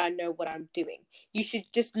that I know what I'm doing. You should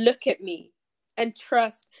just look at me and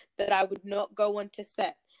trust that I would not go onto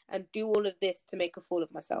set and do all of this to make a fool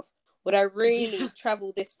of myself. Would I really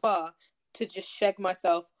travel this far to just shag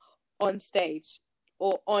myself on stage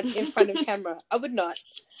or in front of camera? I would not.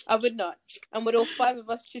 And would all 5 of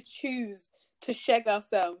us should choose to shag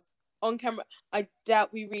ourselves on camera? I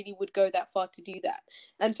doubt we really would go that far to do that.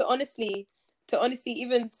 And to honestly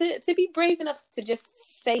even to be brave enough to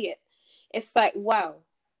just say it, it's like, wow.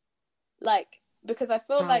 Like, because I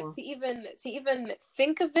feel like to even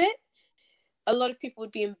think of it, a lot of people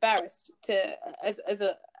would be embarrassed to,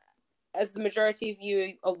 as the majority of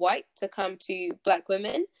you are white, to come to black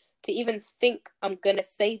women, to even think I'm gonna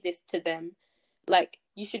say this to them. Like,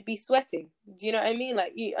 you should be sweating. Do you know what I mean?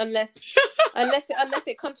 Like, you unless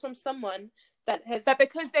it comes from someone that has. But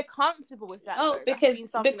because they're comfortable with that. Oh, because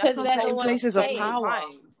they're the ones places of paying. power.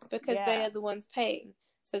 Because they are the ones paying.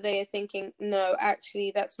 So they are thinking, no,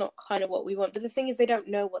 actually, that's not kind of what we want. But the thing is, they don't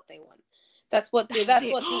know what they want. That's what the That's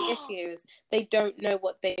it. issue is. They don't know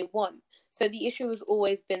what they want. So the issue has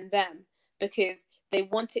always been them, because they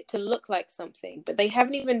want it to look like something, but they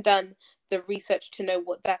haven't even done the research to know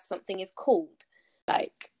what that something is called.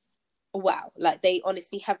 Like, wow, like they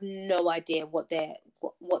honestly have no idea what they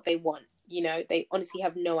want. You know, they honestly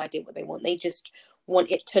have no idea what they want. They just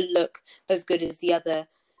want it to look as good as the other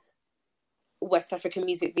West African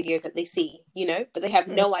music videos that they see, you know, but they have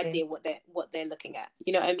no idea what they're looking at.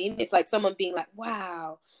 You know what I mean? It's like someone being like,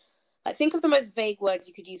 wow. Like, think of the most vague words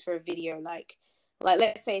you could use for a video, like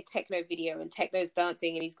let's say a techno video, and techno's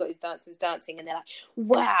dancing and he's got his dancers dancing and they're like,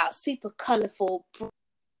 wow, super colourful,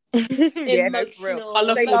 Yeah, no, for real. emotional,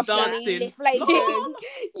 Colourful dancing. Flavors.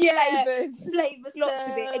 yeah, Flavors. flavors,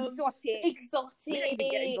 Lots of it. Exotic. We don't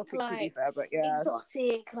even get exotic, like, to be fair, but yeah.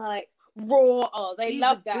 exotic, like raw. Oh, they These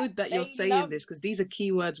love are that. good that you're saying this, because these are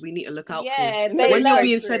keywords we need to look out Yeah, for. they When you're love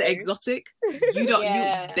being it. said exotic, you don't.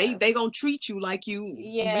 Yeah. They gonna treat you like you.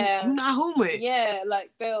 Yeah. You not home with. Yeah,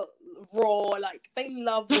 like they'll raw. Like they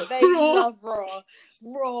love raw.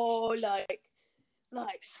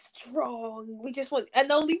 Like strong. We just want, and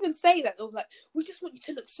they'll even say that, they'll be like, we just want you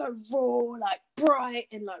to look so raw, like bright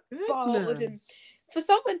and like bold. And for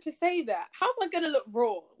someone to say that, how am I gonna look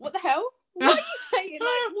raw? What the hell? What are you saying?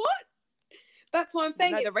 Like, what? That's why I'm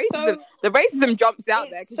saying, No, the racism jumps out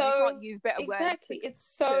there, because so, you can't use better words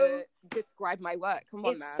to describe my work. Come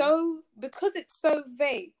on, it's man. so, because it's so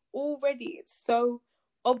vague already, it's so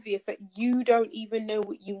obvious that you don't even know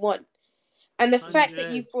what you want. And the fact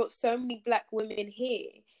that you've brought so many black women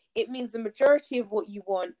here, it means the majority of what you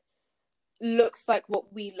want looks like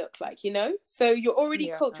what we look like, you know? So you're already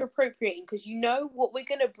culture appropriating, because you know what we're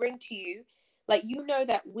going to bring to you. Like, you know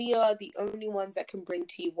that we are the only ones that can bring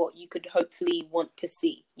to you what you could hopefully want to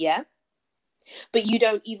see, yeah? But you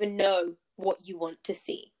don't even know what you want to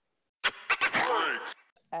see.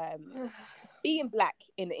 Being black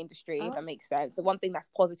in the industry, if that makes sense. The one thing that's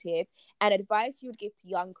positive, and advice you would give to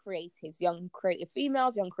young creatives, young creative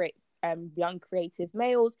females, young creative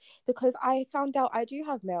males, because I found out I do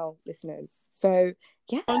have male listeners. So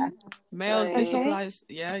yeah, males, this applies.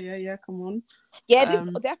 Yeah. Come on. Yeah, this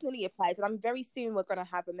definitely applies, and I'm very soon we're gonna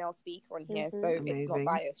have a male speaker on here, so Amazing. It's not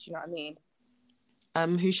biased. You know what I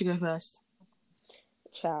mean? Who should go first?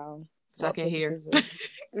 Ciao. So I can hear.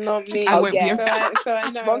 Not me. I won't be. So I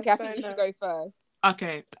know. Monkey, I think you should go first.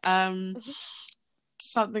 Okay.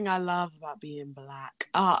 Something I love about being black.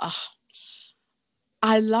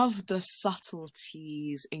 I love the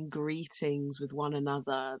subtleties in greetings with one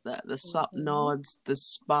another, the sup nods, the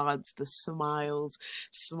spuds, the smiles,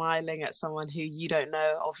 smiling at someone who you don't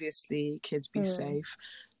know. Obviously, kids, be safe.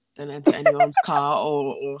 Don't enter anyone's car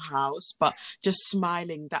or house, but just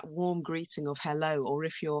smiling, that warm greeting of hello. Or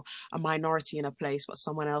if you're a minority in a place but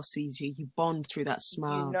someone else sees you, you bond through that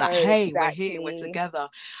smile, You know, that hey, exactly. we're here, we're together.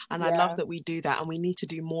 And I love that we do that, and we need to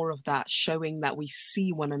do more of that, showing that we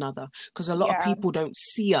see one another, because a lot of people don't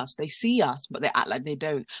see us. They see us but they act like they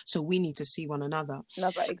don't, so we need to see one another.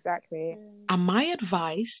 No, but exactly. And my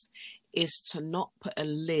advice is to not put a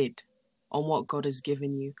lid on what God has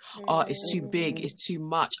given you. It's too big, it's too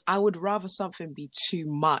much. I would rather something be too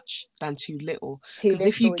much than too little. Because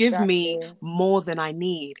if you give me more than I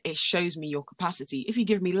need, it shows me your capacity. If you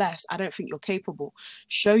give me less, I don't think you're capable.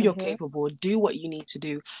 Show you're capable. Do what you need to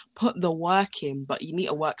do. Put the work in, but you need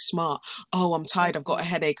to work smart. Oh, I'm tired, I've got a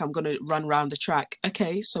headache, I'm going to run round the track.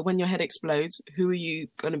 Okay, so when your head explodes, who are you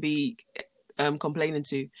going to be complaining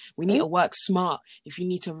to? We need to work smart. If you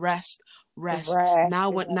need to rest. Now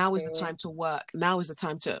is the time to work. Now is the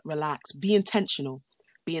time to relax. Be intentional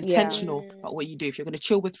about what you do. If you're going to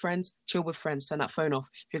chill with friends, turn that phone off.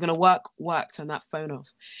 If you're going to work, turn that phone off.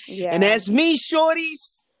 And there's me,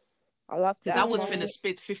 shorties. I love that. I was finna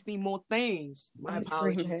spit 15 more things.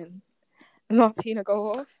 Martina,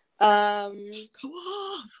 go off.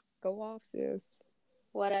 Go off, sis.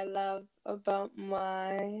 What I love about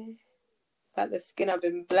the skin I've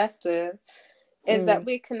been blessed with is that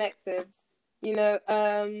we're connected. You know,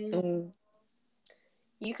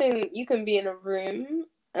 you can be in a room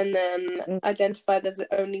and then identify there's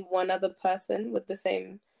only one other person with the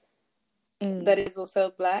same that is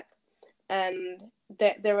also black, and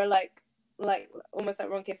there are like almost like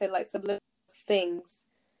Ronke said, like subliminal things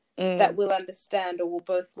that we'll understand or we'll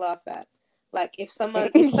both laugh at. Like if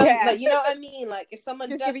someone, like, you know what I mean? Like if someone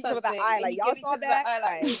just does something, and you give each other that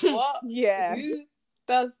eye, like what? Yeah. Who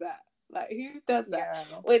does that? Like who does that?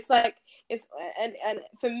 Yeah. Well, it's like and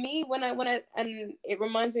for me when I and it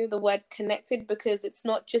reminds me of the word connected, because it's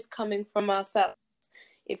not just coming from ourselves.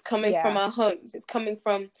 It's coming from our homes. It's coming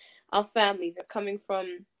from our families. It's coming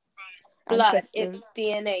from blood, ancestors. it's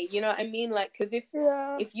DNA. You know what I mean? Like, because if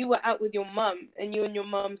you were out with your mum and you and your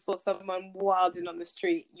mum saw someone wilding on the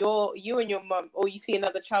street, you and your mum, or you see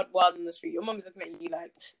another child wild on the street, your mum's looking at you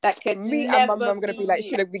like, that could Me and never my mum gonna be like,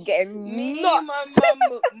 should you. have been getting Me, nuts.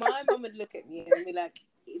 my mum would look at me and be like,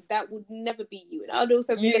 that would never be you. And I'd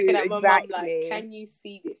also be You, looking at my mum like, exactly. can you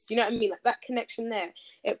see this? You know what I mean? Like, that connection there,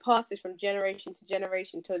 it passes from generation to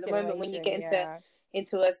generation to the moment when you get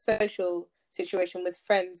into a social situation with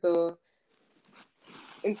friends, or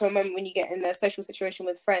into a moment when you get in a social situation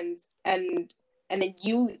with friends, and then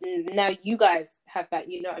you guys have that,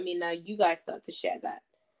 you know what I mean? Now you guys start to share that.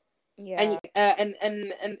 Yeah.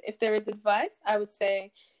 And if there is advice, I would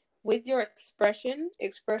say, with your expression,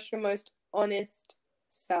 express your most honest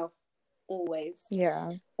self. Always.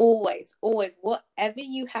 Yeah. Always. Whatever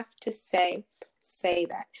you have to say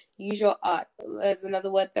that. Use your art. There's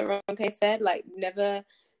another word that Ronke said, like,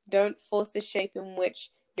 don't force the shape in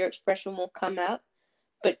which your expression will come out,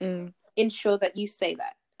 but ensure that you say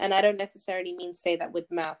that. And I don't necessarily mean say that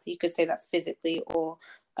with mouth. You could say that physically, or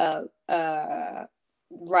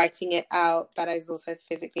writing it out. That is also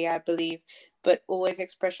physically, I believe. But always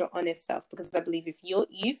express your honest self, because I believe if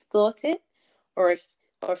you've thought it, or if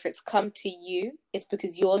it's come to you, it's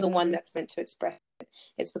because you're the one that's meant to express it.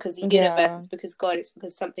 It's because the universe, it's because God, it's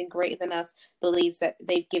because something greater than us believes that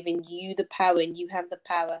they've given you the power, and you have the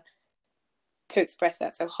power to express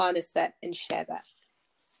that. So harness that and share that.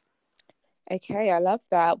 Okay, I love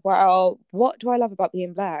that. Well, what do I love about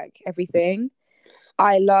being Black? Everything.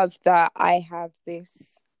 I love that I have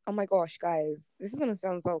this. Oh my gosh, guys, this is gonna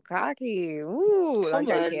sound so cocky. Ooh, I'm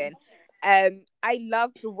joking. I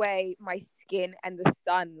love the way my skin and the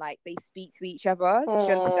sun, like, they speak to each other. Do you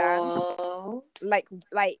understand?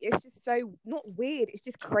 Like it's just so not weird. It's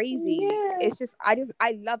just crazy. Yeah. It's just I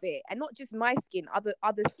love it, and not just my skin, other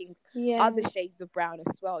skins, other shades of brown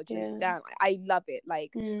as well. Do you understand? I love it.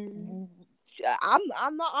 Like.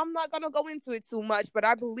 I'm not gonna go into it too much, but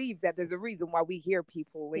I believe that there's a reason why we hear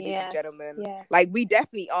people, ladies and gentlemen. Yes. Like, we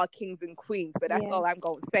definitely are kings and queens, but that's all I'm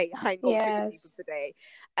gonna say. I ain't gonna trigger people today.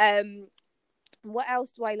 What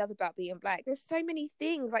else do I love about being Black? There's so many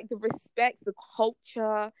things, like the respect, the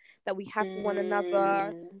culture that we have for one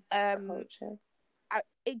another. Culture.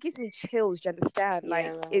 It gives me chills. Do you understand?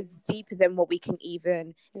 Like, it's deeper than what we can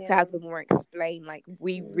even fathom or explain. Like,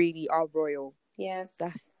 we really are royal. Yes.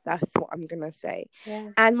 That's what I'm gonna say. Yeah.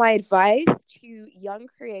 And my advice to young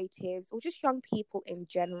creatives, or just young people in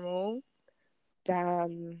general,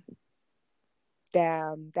 damn,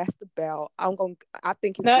 that's the bell. I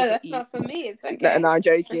think it's no, that's not for me. It's okay. No, I'm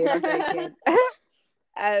joking.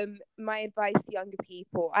 My advice to younger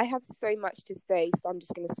people, I have so much to say, so I'm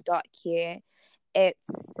just gonna start here. It's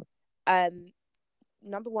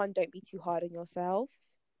number one, don't be too hard on yourself.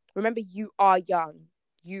 Remember, you are young.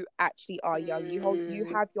 You actually are young. You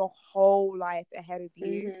have your whole life ahead of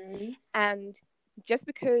you. And just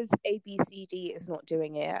because ABCD is not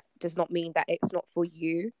doing it does not mean that it's not for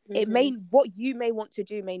you. It may, what you may want to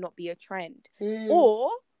do may not be a trend,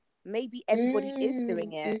 or maybe everybody is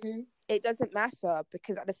doing it. It doesn't matter,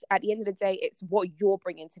 because at the end of the day, it's what you're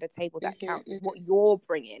bringing to the table that counts. It's what you're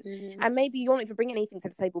bringing. And maybe you're not even bringing anything to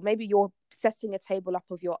the table. Maybe you're setting a table up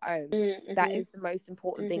of your own. That is the most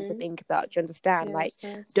important thing to think about. Do you understand?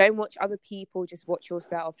 Don't watch other people, just watch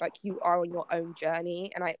yourself. Like, you are on your own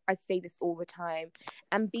journey. And I say this all the time.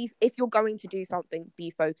 And if you're going to do something,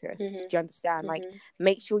 be focused. Do you understand? Like,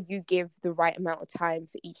 make sure you give the right amount of time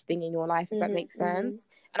for each thing in your life, if that makes sense.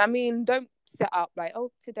 And I mean, don't set up like,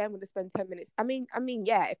 oh, today I'm going to spend 10 minutes. I mean,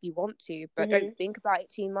 yeah, if you want to, but don't think about it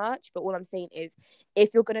too much. But all I'm saying is,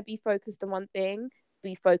 if you're going to be focused on one thing,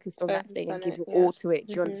 be focused on that thing and give your all to it.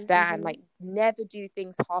 Do you understand? Like, never do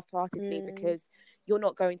things half-heartedly, because you're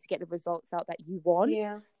not going to get the results out that you want.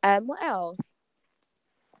 What else?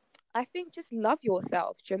 I think just love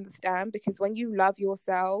yourself. Do you understand? Because when you love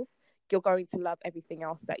yourself, you're going to love everything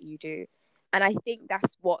else that you do. And I think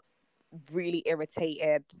that's what really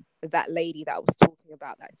irritated that lady that I was talking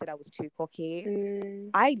about, that said I was too cocky.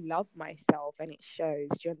 I love myself, and it shows.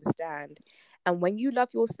 Do you understand? And when you love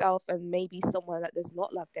yourself, and maybe someone that does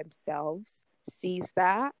not love themselves sees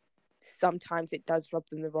that, sometimes it does rub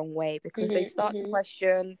them the wrong way, because they start to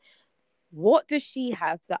question, what does she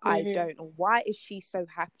have that I don't? Or why is she so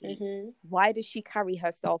happy? Why does she carry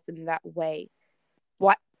herself in that way?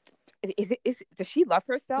 What does she love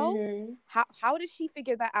herself? How does she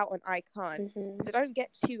figure that out and I can't? So don't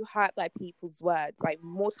get too hurt by people's words. Like,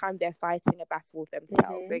 more time they're fighting a battle with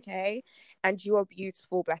themselves, okay? And you are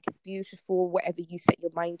beautiful. Black is beautiful. Whatever you set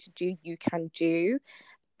your mind to do, you can do.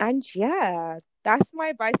 And yeah, that's my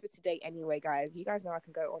advice for today anyway, guys. You guys know I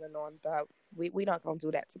can go on and on, but we're not going to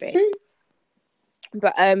do that today.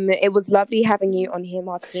 But it was lovely having you on here,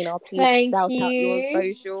 Martina. Please Thank shout out your you.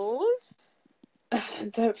 socials.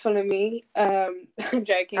 Don't follow me. I'm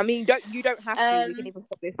joking. I mean, you don't have to. We can even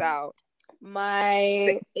put this out.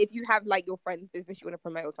 My If you have like your friend's business you want to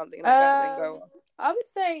promote or something like that, then go on. I would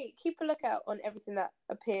say keep a lookout on everything that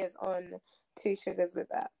appears on Two Sugars with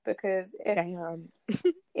That, because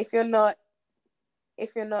if you're not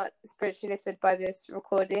spiritually lifted by this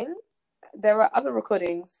recording, there are other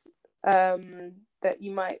recordings that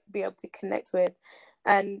you might be able to connect with.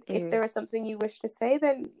 And if there is something you wish to say,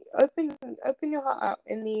 then open your heart out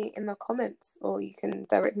in the comments, or you can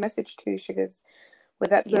direct message Two Sugars with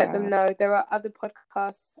that to let them know. There are other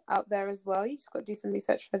podcasts out there as well. You just got to do some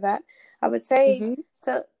research for that. I would say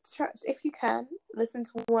to try, if you can, listen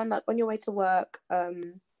to one like on your way to work,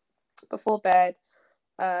 before bed,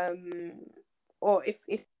 or if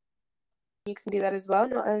you can do that as well.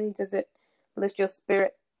 Not only does it lift your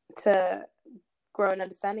spirit to grow an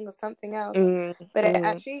understanding of something else, but it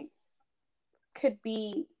actually could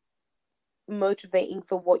be motivating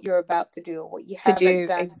for what you're about to do or what you haven't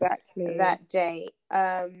done that day.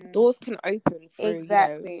 Doors can open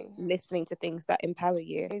through listening to things that empower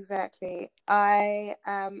you. I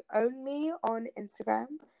am only on Instagram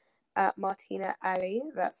at Martina Ali.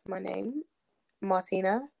 That's my name.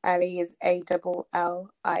 Martina Ali is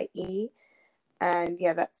ALLIE, and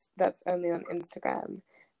yeah, that's only on Instagram.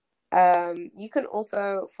 You can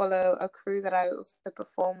also follow a crew that I also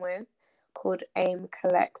perform with called AIM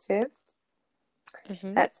Collective.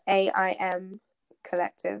 That's AIM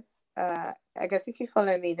Collective. I guess if you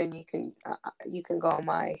follow me, then you can go on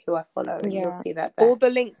my who I follow, and you'll see that there. All the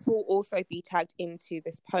links will also be tagged into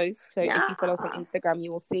this post. So if you follow us on Instagram,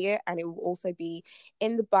 you will see it, and it will also be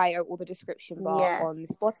in the bio or the description bar on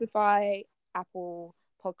Spotify, Apple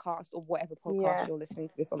Podcast, or whatever podcast you're listening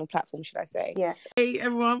to this on, a platform, should I say. Hey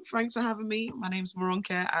everyone, thanks for having me. My name's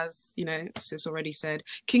Moronke, as you know, Sis already said.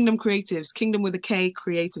 Kingdom Creatives, Kingdom with a K,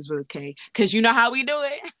 Creatives with a K, because you know how we do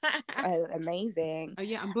it. Amazing. Oh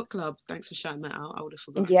yeah, and book club, thanks for shouting that out. I would have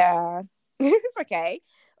forgotten. Yeah. It's okay.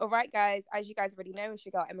 All right, guys, as you guys already know, it's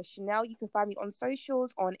your girl Emma Chanel. You can find me on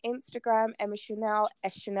socials, on Instagram, Emma Chanel,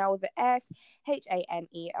 Chanel with the S,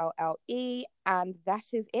 HANELLE. And that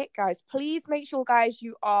is it, guys. Please make sure, guys,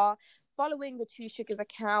 you are following the Two Sugars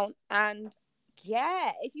account. And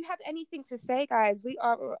yeah, if you have anything to say, guys, we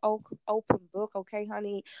are an open book, okay,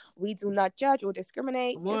 honey? We do not judge or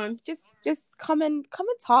discriminate. Just come and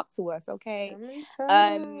talk to us, okay?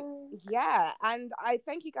 Yeah, and I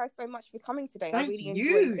thank you guys so much for coming today. I really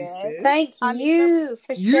enjoyed this. Thank you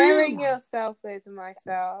for sharing yourself with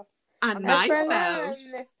myself and myself.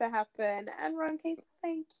 This to happen, and Ronke,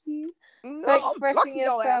 thank you for expressing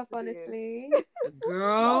yourself honestly,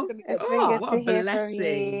 girl. It's been good to hear from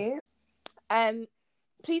you.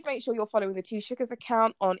 Please make sure you're following the Two Sugars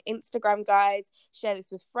account on Instagram, guys. Share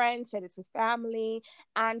this with friends, share this with family.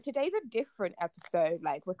 And today's a different episode.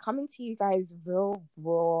 Like, we're coming to you guys real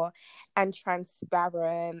raw and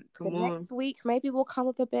transparent. Next week, maybe we'll come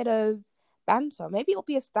with a bit of banter. Maybe it'll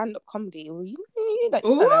be a stand-up comedy. You don't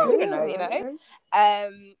know.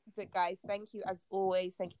 But guys, thank you as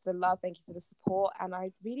always. Thank you for the love. Thank you for the support. And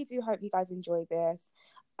I really do hope you guys enjoy this.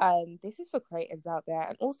 This is for creatives out there,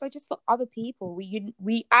 and also just for other people.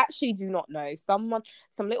 We actually do not know. Some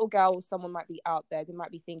little girl, someone might be out there. They might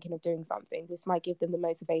be thinking of doing something. This might give them the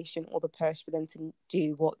motivation or the push for them to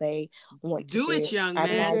do what they want to do. Do it, young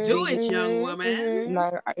man. Do it, young woman. No,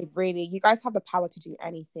 really, you guys have the power to do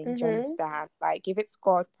anything. Do you understand? Like, give it to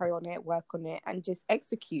God, pray on it, work on it, and just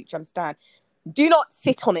execute. Do you understand? Do not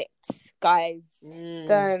sit on it, guys.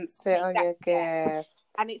 Don't sit on your gift.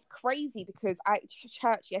 And it's crazy because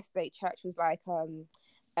church was like,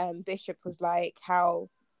 Bishop was like, how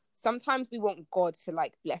sometimes we want God to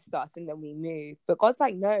like bless us and then we move, but God's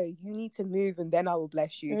like, no, you need to move and then I will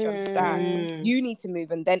bless you. Do you understand? You need to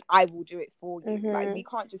move and then I will do it for you. Like, we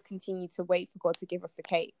can't just continue to wait for God to give us the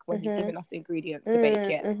cake when He's given us the ingredients to bake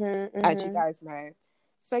it, as you guys know.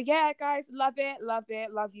 So yeah, guys, love it. Love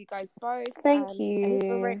you guys both. Thank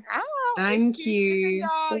you. Thank you.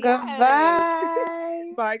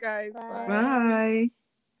 Goodbye. Bye, guys. Bye.